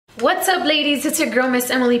What's up ladies, it's your girl Miss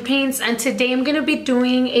Emily Paints, and today I'm going to be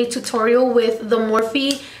doing a tutorial with the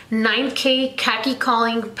Morphe 9K Khaki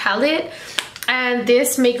Calling palette. And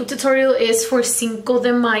this makeup tutorial is for Cinco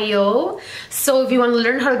de Mayo. So if you want to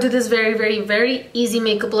learn how to do this very easy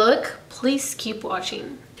makeup look, please keep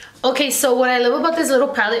watching. Okay, so what I love about this little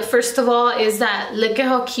palette, first of all, is that look at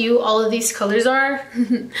how cute all of these colors are.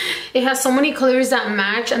 It has so many colors that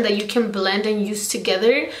match and that you can blend and use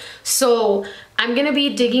together. So I'm gonna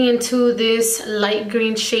be digging into this light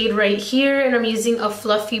green shade right here, and I'm using a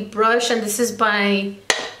fluffy brush, and this is by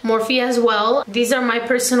Morphe as well. These are my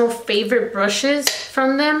personal favorite brushes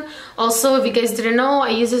from them. Also, if you guys didn't know, I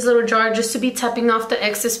use this little jar just to be tapping off the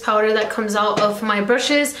excess powder that comes out of my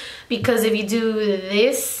brushes, because if you do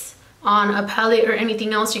this on a palette or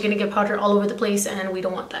anything else, you're gonna get powder all over the place, and we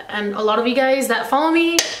don't want that. And a lot of you guys that follow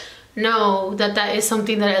me know that that is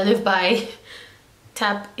something that I live by.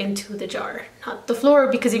 Tap into the jar, not the floor,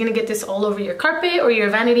 because you're gonna get this all over your carpet or your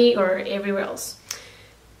vanity or everywhere else.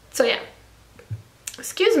 So yeah,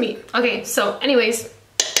 excuse me. Okay, so anyways,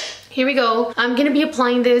 here we go. I'm gonna be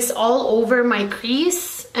applying this all over my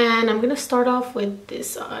crease, and I'm gonna start off with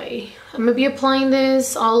this eye. I'm gonna be applying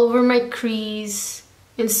this all over my crease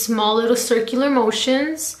in small little circular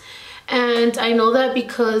motions. And I know that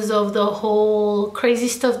because of the whole crazy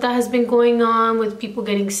stuff that has been going on with people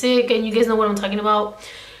getting sick, and you guys know what I'm talking about.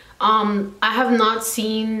 I have not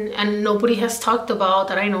seen, and nobody has talked about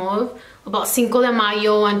that I know of, about Cinco de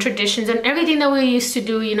Mayo and traditions and everything that we used to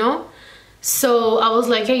do, you know? So I was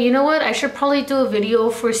like, hey, you know what? I should probably do a video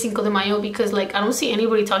for Cinco de Mayo, because like I don't see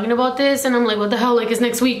anybody talking about this, and I'm like, what the hell? Like, it's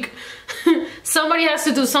next week. Somebody has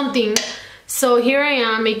to do something. So here I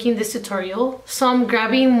am making this tutorial. So I'm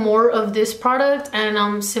grabbing more of this product, and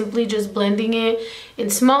I'm simply just blending it in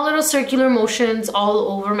small little circular motions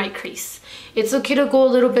all over my crease. It's okay to go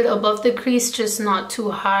a little bit above the crease, just not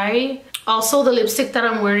too high. Also, the lipstick that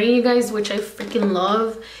I'm wearing, you guys, which I freaking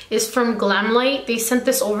love, is from Glamlight. They sent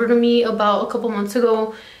this over to me about a couple months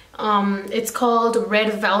ago. It's called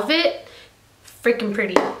Red Velvet. Freaking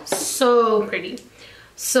pretty. So pretty.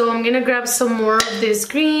 So I'm gonna grab some more of this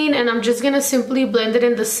green, and I'm just gonna simply blend it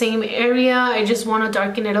in the same area. I just want to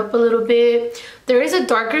darken it up a little bit. There is a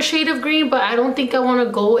darker shade of green, but I don't think I want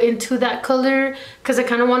to go into that color, because I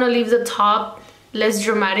kind of want to leave the top less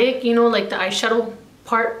dramatic, you know, like the eyeshadow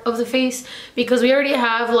part of the face, because we already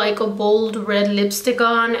have like a bold red lipstick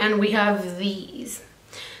on, and we have these.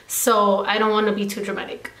 So I don't want to be too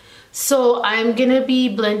dramatic. So I'm gonna be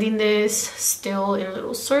blending this still in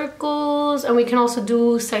little circles, and we can also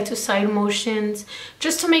do side to side motions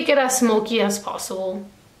just to make it as smoky as possible.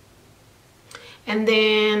 And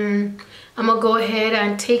then I'm gonna go ahead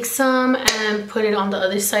and take some and put it on the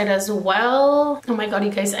other side as well. Oh my god, you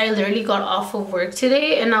guys, I literally got off of work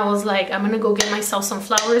today, and I was like, I'm gonna go get myself some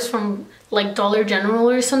flowers from like Dollar General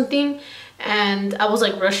or something, and I was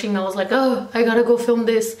like rushing. I was like, oh, I gotta go film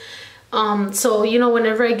this. So you know,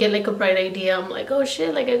 whenever I get like a bright idea, I'm like, oh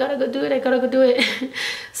shit, like I gotta go do it.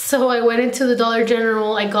 So I went into the Dollar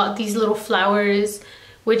General. I got these little flowers,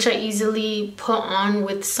 which I easily put on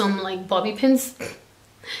with some like bobby pins.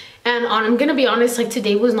 And I'm gonna be honest, like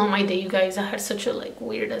today was not my day, you guys. I had such a like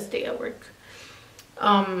weird ass day at work,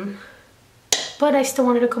 but I still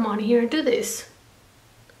wanted to come on here and do this.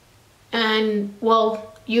 And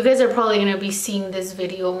well, you guys are probably gonna be seeing this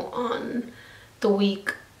video on the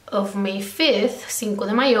week of May 5th, Cinco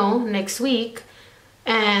de Mayo, next week,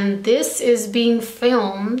 and this is being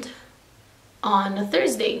filmed on a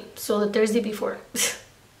Thursday, so the Thursday before.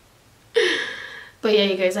 But yeah,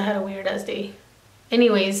 you guys, I had a weird ass day.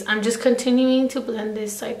 Anyways, I'm just continuing to blend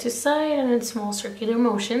this side to side and in small circular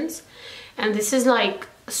motions, and this is like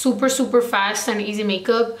super fast and easy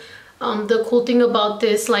makeup. The cool thing about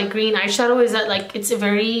this like green eyeshadow is that like it's a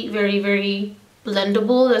very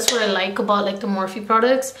blendable. That's what I like about like the Morphe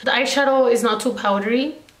products. The eyeshadow is not too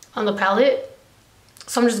powdery on the palette,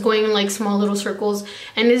 so I'm just going in like small little circles,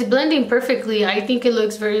 and it's blending perfectly. I think it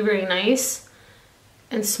looks very nice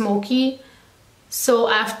and smoky. So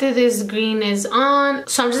after this green is on,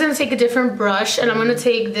 so I'm just gonna take a different brush, and I'm gonna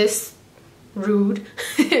take this I'm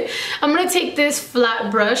gonna take this flat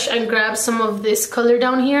brush and grab some of this color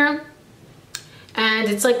down here, and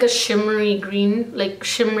it's like a shimmery green, like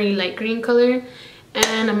shimmery light green color,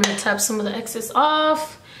 and I'm gonna tap some of the excess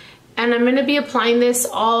off, and I'm gonna be applying this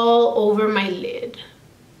all over my lid.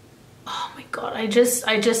 Oh my god, I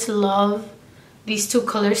just love these two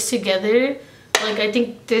colors together. Like I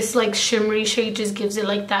think this like shimmery shade just gives it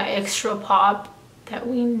like that extra pop that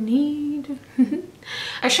we need.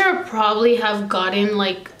 I should probably have gotten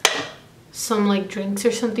like some like drinks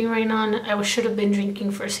or something right now, and I should have been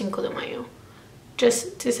drinking for Cinco de Mayo.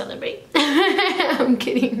 just to celebrate. I'm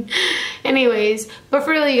kidding. Anyways, but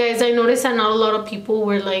for real, you guys, I noticed that not a lot of people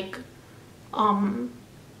were like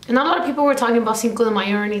not a lot of people were talking about Cinco de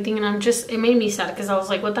Mayo or anything, and it made me sad because I was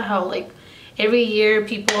like, what the hell? Like every year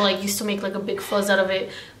people like used to make like a big fuzz out of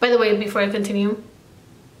it. By the way, before I continue,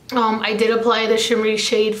 I did apply the shimmery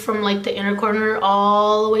shade from like the inner corner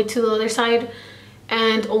all the way to the other side,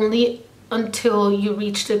 and only until you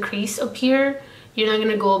reach the crease up here. You're not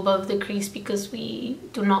gonna go above the crease because we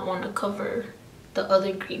do not want to cover the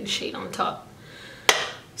other green shade on top.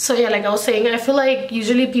 So yeah, like I was saying, I feel like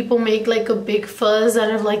usually people make like a big fuzz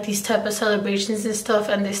out of like these type of celebrations and stuff,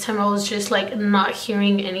 and this time I was just like not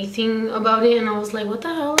hearing anything about it, and I was like, what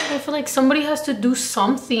the hell? Like, I feel like somebody has to do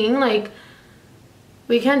something. Like,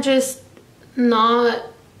 we can't just not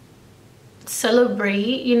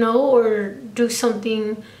celebrate, you know, or do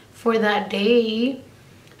something for that day.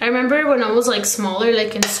 I remember when I was like smaller,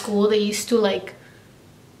 like in school, they used to like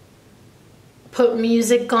put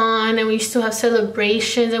music on, and we used to have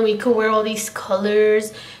celebrations, and we could wear all these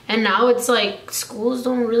colors. And now it's like schools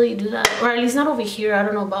don't really do that, or at least not over here. I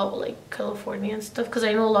don't know about like California and stuff, because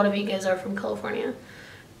I know a lot of you guys are from California,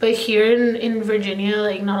 but here in Virginia,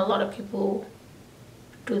 like not a lot of people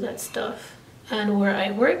do that stuff. And where I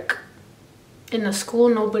work in the school,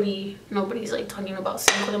 nobody's like talking about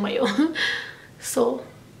Cinco de Mayo. So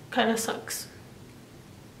kind of sucks.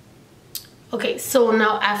 Okay, so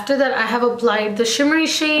now after that I have applied the shimmery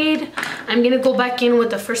shade. I'm gonna go back in with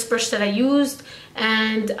the first brush that I used,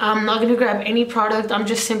 and I'm not gonna grab any product. I'm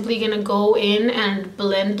just simply gonna go in and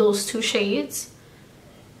blend those two shades,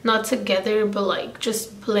 not together, but like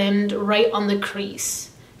just blend right on the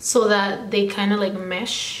crease so that they kind of like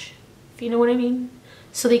mesh, if you know what I mean,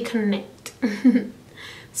 so they connect.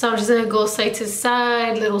 So I'm just gonna go side to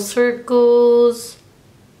side, little circles,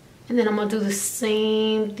 and then I'm gonna do the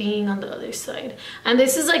same thing on the other side. And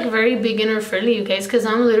this is like very beginner friendly, you guys, because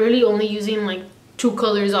I'm literally only using like 2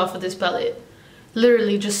 colors off of this palette.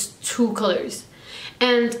 Literally just 2 colors.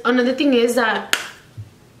 And another thing is that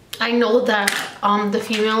I know that the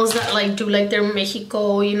females that like do like their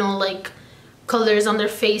Mexico, you know, like colors on their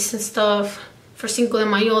face and stuff for Cinco de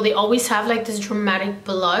Mayo, they always have like this dramatic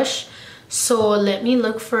blush. So let me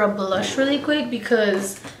look for a blush really quick,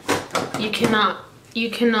 because you cannot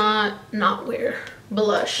not wear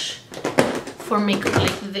blush for makeup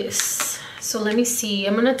like this. So let me see.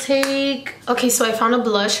 I'm gonna take, okay, so I found a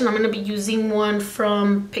blush, and I'm gonna be using one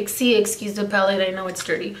from Pixie. Excuse the palette, I know it's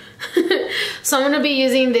dirty. So I'm gonna be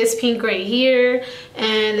using this pink right here,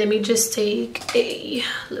 and let me just take a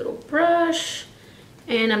little brush,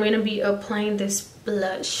 and I'm gonna be applying this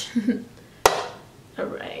blush. All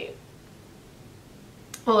right.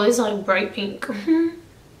 Oh, it's like bright pink.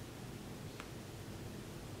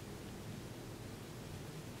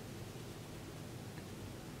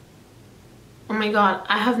 Oh my god,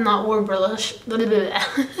 I have not wore blush.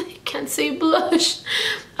 I can't say blush.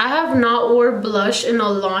 I have not wore blush in a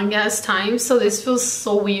long ass time, so this feels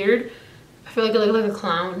so weird. I feel like I look like a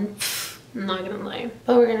clown. I'm not gonna lie.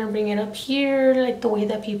 But we're gonna bring it up here, like the way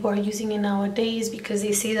that people are using it nowadays, because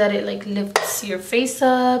they say that it like lifts your face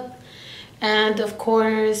up. And of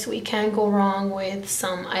course, we can't go wrong with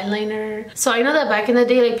some eyeliner. So I know that back in the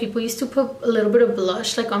day, like people used to put a little bit of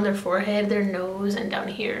blush like on their forehead, their nose, and down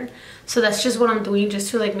here. So that's just what I'm doing, just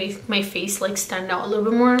to like make my face like stand out a little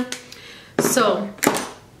bit more. So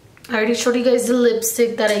I already showed you guys the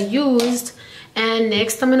lipstick that I used. And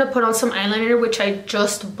next I'm gonna put on some eyeliner, which I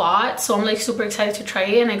just bought, so I'm like super excited to try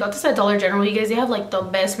it. And I got this at Dollar General, you guys. They have like the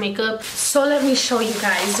best makeup. So let me show you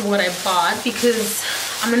guys what I bought, because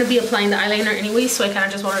I'm gonna be applying the eyeliner anyway, so I kind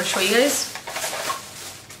of just wanted to show you guys.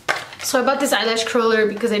 So I bought this eyelash curler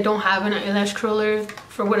because I don't have an eyelash curler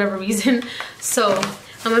for whatever reason. So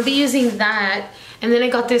I'm gonna be using that. And then I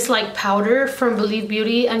got this like powder from Believe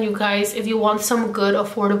Beauty, and you guys, if you want some good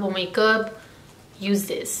affordable makeup, use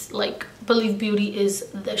this. Like, Believe Beauty is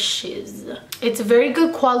the shiz. It's very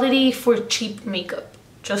good quality for cheap makeup,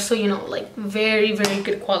 just so you know, like very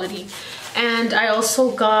good quality. And I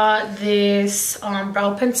also got this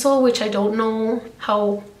brow pencil, which I don't know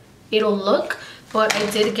how it'll look, but I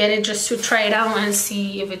did get it just to try it out and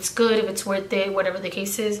see if it's good, if it's worth it, whatever the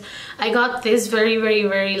case is. I got this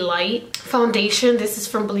very light foundation. This is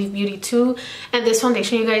from Believe Beauty too, and this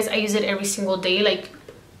foundation, you guys, I use it every single day. Like,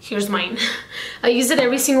 here's mine. I use it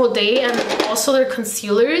every single day. And also their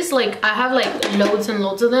concealers, like I have like loads and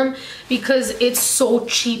loads of them because it's so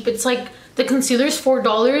cheap. It's like the concealer is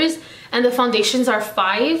 $4 and the foundations are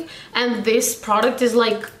 $5, and this product is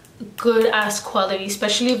like good ass quality,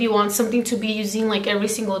 especially if you want something to be using like every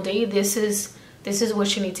single day. This is this is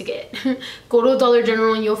what you need to get. Go to Dollar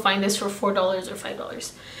General and you'll find this for $4 or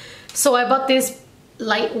 $5. So I bought this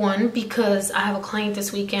light one because I have a client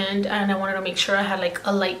this weekend and I wanted to make sure I had like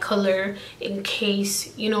a light color in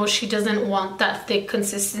case, you know, she doesn't want that thick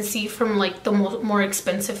consistency from like the more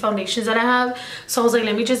expensive foundations that I have. So I was like,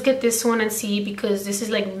 let me just get this one and see, because this is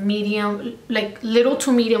like medium, like little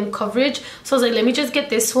to medium coverage. So I was like, let me just get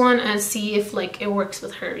this one and see if like it works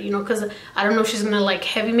with her, you know, because I don't know if she's gonna like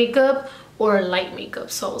heavy makeup or light makeup.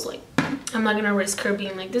 So I was like, I'm not gonna risk her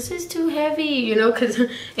being like, this is too heavy, you know, because it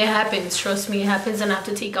happens. Trust me, it happens. And I have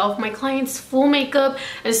to take off my client's full makeup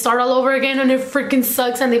and start all over again, and it freaking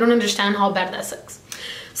sucks, and they don't understand how bad that sucks.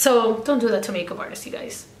 So don't do that to makeup artists, you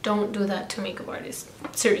guys. Don't do that to makeup artists,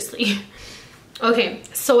 seriously. Okay,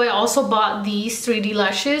 so I also bought these 3D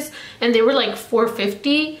lashes and they were like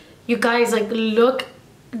 $4.50. You guys, like, look,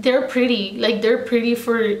 they're pretty. Like, they're pretty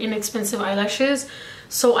for inexpensive eyelashes.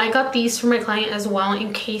 So I got these for my client as well,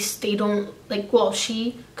 in case they don't like, well,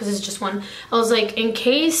 because it's just one. I was like, in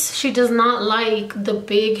case she does not like the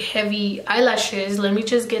big heavy eyelashes, let me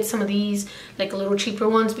just get some of these, like little cheaper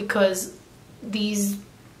ones, because these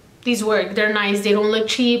work. They're nice, they don't look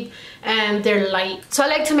cheap, and they're light. So I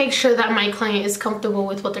like to make sure that my client is comfortable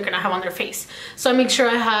with what they're gonna have on their face. So I make sure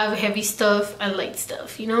I have heavy stuff and light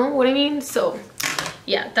stuff, you know what I mean? So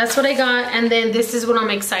yeah, that's what I got. And then this is what I'm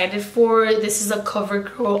excited for. This is a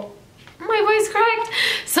CoverGirl, my voice cracked.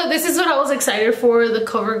 So this is what I was excited for, the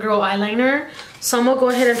CoverGirl eyeliner. So I'm gonna go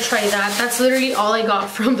ahead and try that. That's literally all I got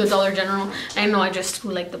from the Dollar General. I know I just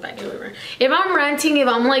like the bag over. If I'm ranting, if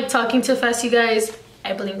I'm like talking too fast, you guys,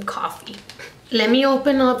 I blame coffee. Let me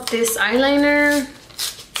open up this eyeliner.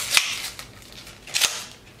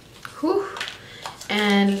 Whew.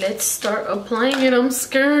 And let's start applying it. I'm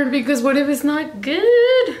scared because what if it's not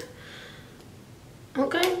good?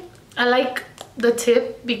 Okay. I like the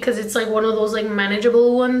tip because it's like one of those like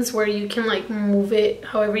manageable ones where you can like move it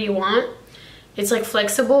however you want. It's like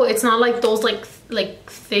flexible. It's not like those like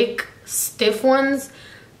thick, stiff ones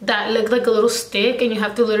that look like a little stick and you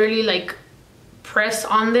have to literally like press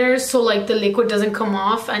on there so like the liquid doesn't come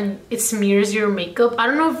off and it smears your makeup. I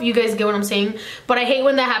don't know if you guys get what I'm saying, but I hate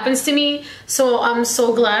when that happens to me. So I'm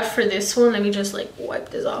so glad for this one. Let me just like wipe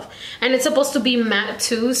this off. And it's supposed to be matte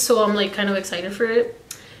too, so I'm like kind of excited for it.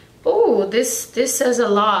 Oh, this says a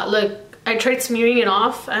lot. Look, I tried smearing it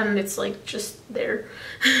off and it's like just there.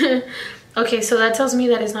 Okay, so that tells me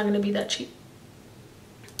that it's not gonna be that cheap.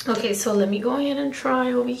 Okay, so let me go ahead and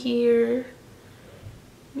try over here.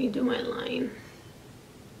 Let me do my line.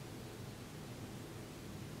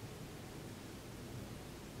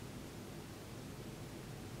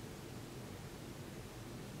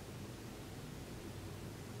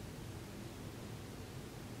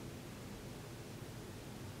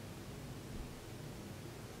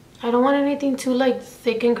 I don't want anything too like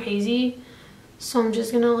thick and crazy, so I'm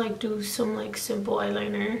just gonna like do some like simple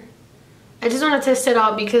eyeliner. I just want to test it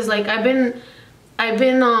out because like I've been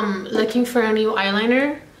looking for a new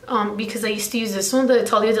eyeliner because I used to use this one, the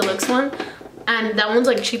Italia Deluxe one, and that one's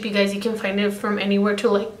like cheap, you guys. You can find it from anywhere to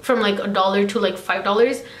like from like $1 to like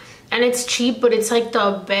 $5, and it's cheap, but it's like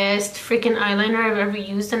the best freaking eyeliner I've ever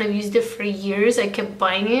used, and I've used it for years. I kept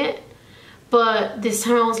buying it. But this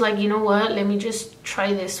time I was like, you know what, let me just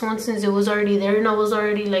try this one since it was already there and I was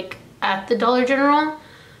already like at the Dollar General.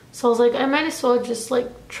 So I was like, I might as well just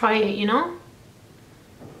like try it, you know?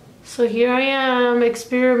 So here I am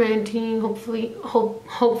experimenting, hopefully,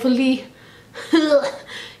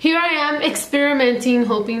 here I am experimenting,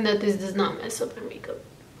 hoping that this does not mess up my makeup.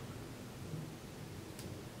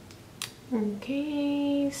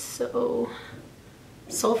 Okay, so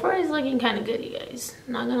far it's looking kind of good, you guys,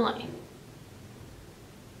 not gonna lie.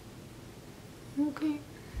 Okay,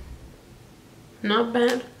 not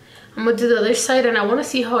bad. I'm gonna do the other side and I want to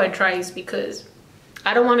see how it dries because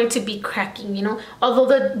I don't want it to be cracking, you know.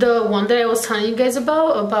 Although the one that I was telling you guys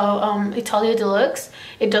about Italia Deluxe,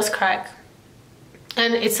 it does crack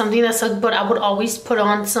and it's something that sucks, but I would always put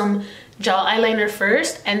on some gel eyeliner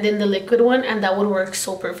first and then the liquid one, and that would work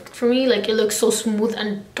so perfect for me. Like, it looks so smooth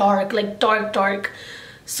and dark, like dark.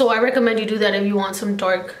 So I recommend you do that if you want some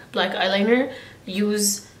dark black eyeliner.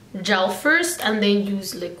 Use gel first and then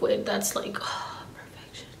use liquid. That's like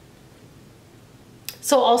perfection.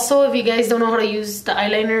 So also, if you guys don't know how to use the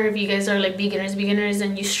eyeliner, if you guys are like beginners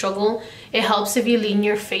and you struggle, it helps if you lean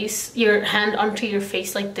your hand onto your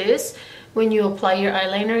face like this when you apply your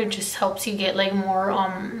eyeliner. It just helps you get like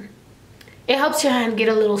more it helps your hand get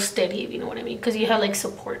a little steady, if you know what I mean, because you have like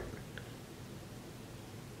support.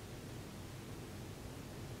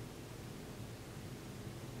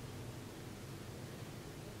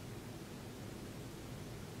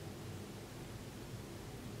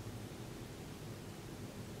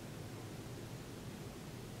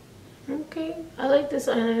 Okay, I like this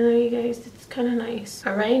eyeliner, you guys. It's kind of nice.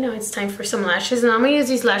 All right, now it's time for some lashes. Now I'm gonna use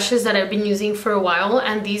these lashes that I've been using for a while,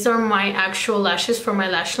 and these are my actual lashes for my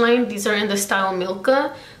lash line. These are in the style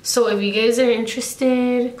Milka. So if you guys are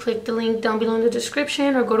interested, click the link down below in the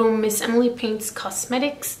description or go to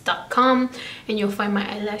MissEmilyPaintsCosmetics.com and you'll find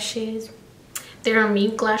my eyelashes. They are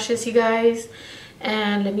mink lashes, you guys.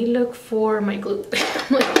 And let me look for my glue.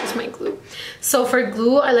 I'm like, where's my glue? So for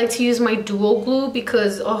glue, I like to use my duo glue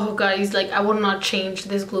because, oh guys, like I would not change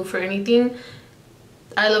this glue for anything.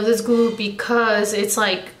 I love this glue because it's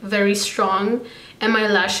like very strong and my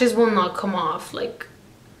lashes will not come off. Like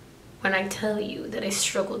when I tell you that I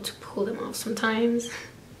struggle to pull them off sometimes.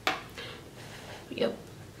 Yep.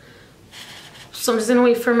 So I'm just gonna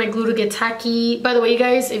wait for my glue to get tacky. By the way, you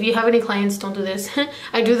guys, if you have any clients, don't do this.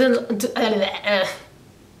 I do the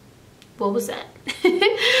what was that?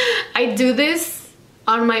 I do this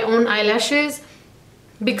on my own eyelashes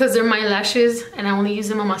because they're my lashes and I only use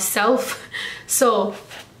them on myself. So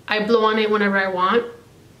I blow on it whenever I want.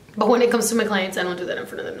 But when it comes to my clients, I don't do that in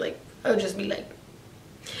front of them. Like I'll just be like.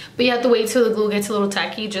 But you have to wait till the glue gets a little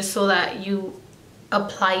tacky just so that you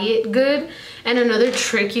apply it good. And another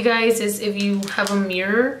trick, you guys, is if you have a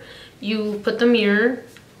mirror, you put the mirror,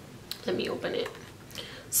 let me open it.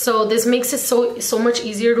 So this makes it so much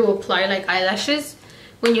easier to apply like eyelashes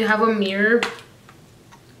when you have a mirror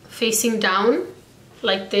facing down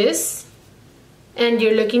like this and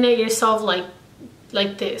you're looking at yourself like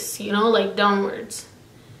this, you know, like downwards,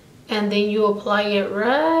 and then you apply it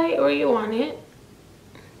right where you want it.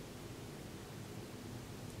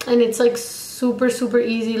 And it's like super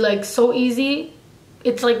easy, like so easy.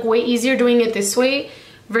 It's like way easier doing it this way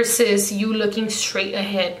versus you looking straight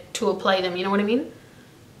ahead to apply them, you know what I mean?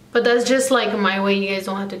 But that's just like my way. You guys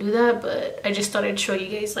don't have to do that, but I just thought I'd show you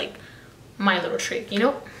guys like my little trick, you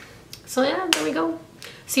know? So yeah, there we go.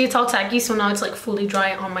 See, it's all tacky, so now it's like fully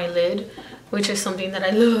dry on my lid, which is something that I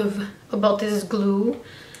love about this glue.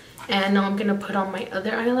 And now I'm gonna put on my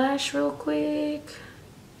other eyelash real quick.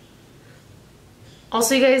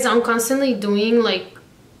 Also, you guys, I'm constantly doing like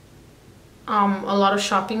a lot of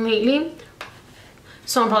shopping lately,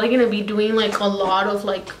 so I'm probably gonna be doing like a lot of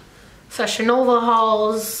like Fashion Nova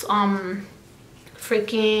hauls,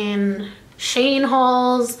 freaking Shane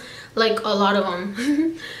hauls, like a lot of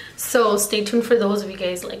them. So stay tuned for those if you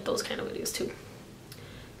guys like those kind of videos too.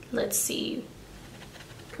 Let's see,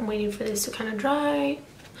 I'm waiting for this to kind of dry.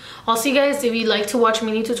 Also, you guys, if you like to watch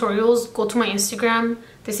mini tutorials, go to my Instagram.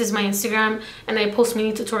 This is my Instagram, and I post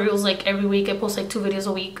mini tutorials like every week. I post like 2 videos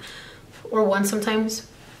a week or 1 sometimes,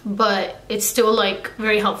 but it's still like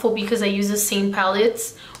very helpful because I use the same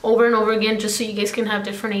palettes over and over again just so you guys can have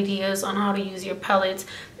different ideas on how to use your palettes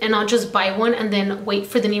and not just buy one and then wait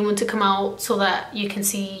for the new one to come out so that you can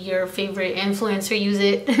see your favorite influencer use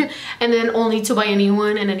it and then only to buy a new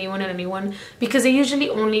one and a new one and a new one, because they usually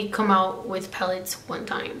only come out with palettes one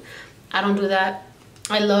time. I don't do that.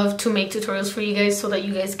 I love to make tutorials for you guys so that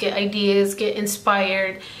you guys get ideas, get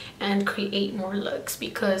inspired, and create more looks,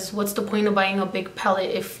 because what's the point of buying a big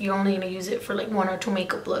palette if you're only going to use it for like 1 or 2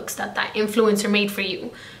 makeup looks that influencer made for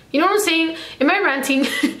you? You know what I'm saying? Am I ranting?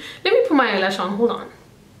 Let me put my eyelash on.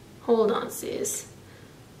 Hold on, sis.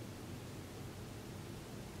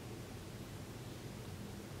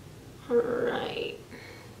 Alright.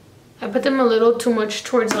 I put them a little too much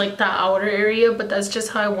towards like that outer area, but that's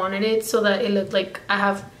just how I wanted it, so that it looked like I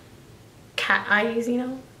have cat eyes, you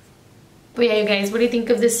know? But yeah, you guys, what do you think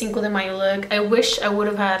of this Cinco de Mayo look? I wish I would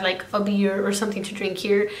have had like a beer or something to drink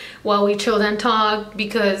here while we chilled and talked,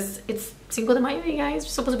 because it's Cinco de Mayo, you guys. We're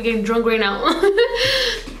supposed to be getting drunk right now.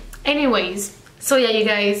 Anyways, so yeah, you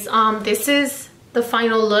guys, this is the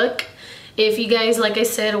final look. If you guys, like I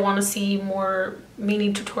said, want to see more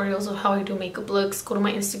mini tutorials of how I do makeup looks, go to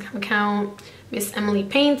my Instagram account, Miss Emily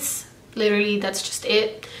Paints. Literally, that's just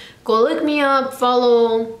it. Go look me up,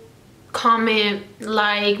 follow, comment,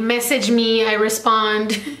 like, message me, I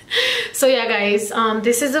respond. So yeah, guys,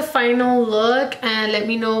 this is the final look, and let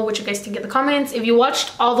me know what you guys think in the comments. If you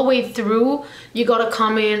watched all the way through, you gotta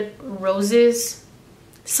comment roses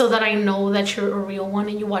so that I know that you're a real one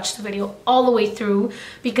and you watched the video all the way through,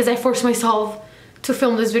 because I forced myself to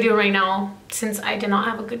film this video right now since I did not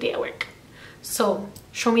have a good day at work. So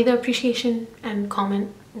show me the appreciation and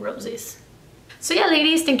comment roses. So yeah,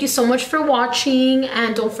 ladies, thank you so much for watching,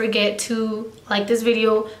 and don't forget to like this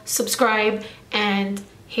video, subscribe, and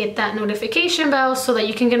hit that notification bell so that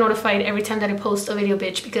you can get notified every time that I post a video,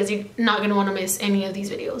 bitch, because you're not gonna want to miss any of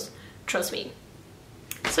these videos, trust me.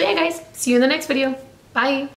 So yeah, guys, see you in the next video. Bye.